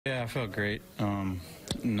Yeah, I felt great.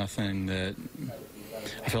 Nothing that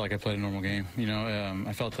I felt like I played a normal game.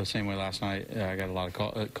 I felt the same way last night. I got a lot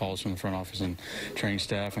of calls from the front office and training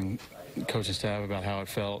staff and coaching staff about how it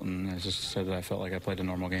felt, and I just said that I felt like I played a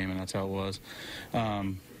normal game, and that's how it was.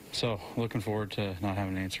 So looking forward to not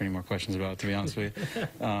having to answer any more questions about it, to be honest with you.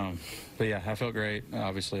 But yeah, I felt great.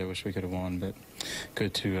 Obviously, I wish we could have won, but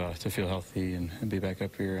good to feel healthy and be back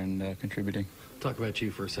up here and contributing. Talk about you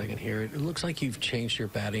for a second here. It looks like you've changed your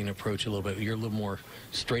batting approach a little bit. You're a little more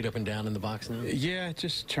straight up and down in the box now? Yeah,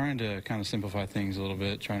 just trying to kind of simplify things a little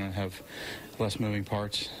bit, trying to have less moving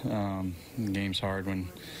parts. The game's hard when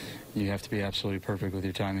you have to be absolutely perfect with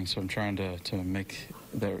your timing, so I'm trying to make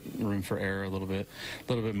that room for error a little bit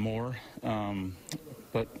more.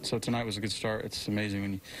 So tonight was a good start. It's amazing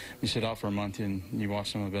when you sit out for a month and you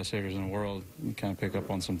watch some of the best hitters in the world, you kind of pick up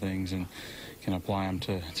on some things and can apply them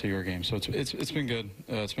to your game. So it's been good.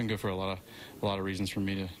 It's been good for a lot of reasons for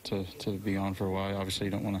me to be on for a while. Obviously,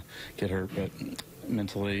 you don't want to get hurt, but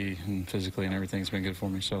mentally and physically and everything's been good for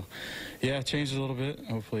me. So yeah, it changed a little bit.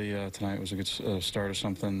 Hopefully tonight was a good start of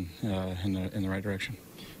something in the right direction.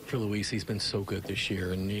 For Luis, he's been so good this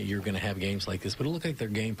year, and you're going to have games like this, but it looked like their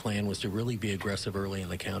game plan was to really be aggressive early in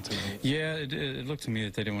the count tonight. Yeah, it looked to me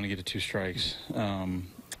that they didn't want to get to 2 strikes.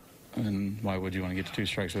 And why would you want to get to 2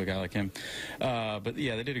 strikes with a guy like him? But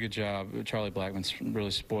yeah, they did a good job. Charlie Blackmon's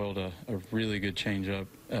really spoiled a really good changeup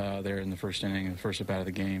there in the first inning, the first at bat of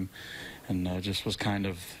the game, and just was kind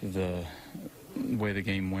of the way the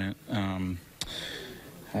game went. I'm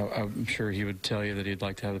sure he would tell you that he'd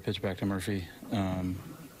like to have the pitch back to Murphy.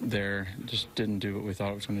 There just didn't do what we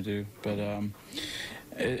thought it was going to do, but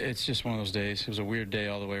it's just one of those days. It was a weird day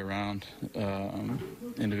all the way around,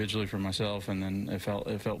 individually for myself, and then it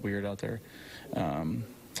felt weird out there.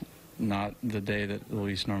 Not the day that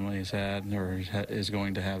Luis normally has had or is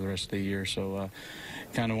going to have the rest of the year. So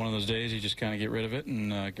kind of one of those days you just kind of get rid of it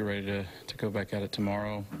and get ready to go back at it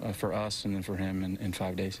tomorrow for us and then for him in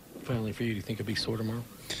 5 days. Finally, for you, do you think it'll be sore tomorrow?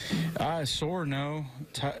 Sore, no.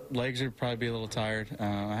 Legs are probably a little tired.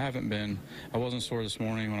 I wasn't sore this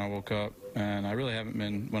morning when I woke up, and I really haven't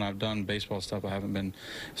been, when I've done baseball stuff, I haven't been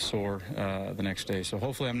sore the next day. So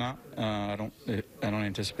hopefully I'm not. I don't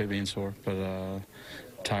anticipate being sore, but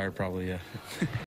tired probably, yeah.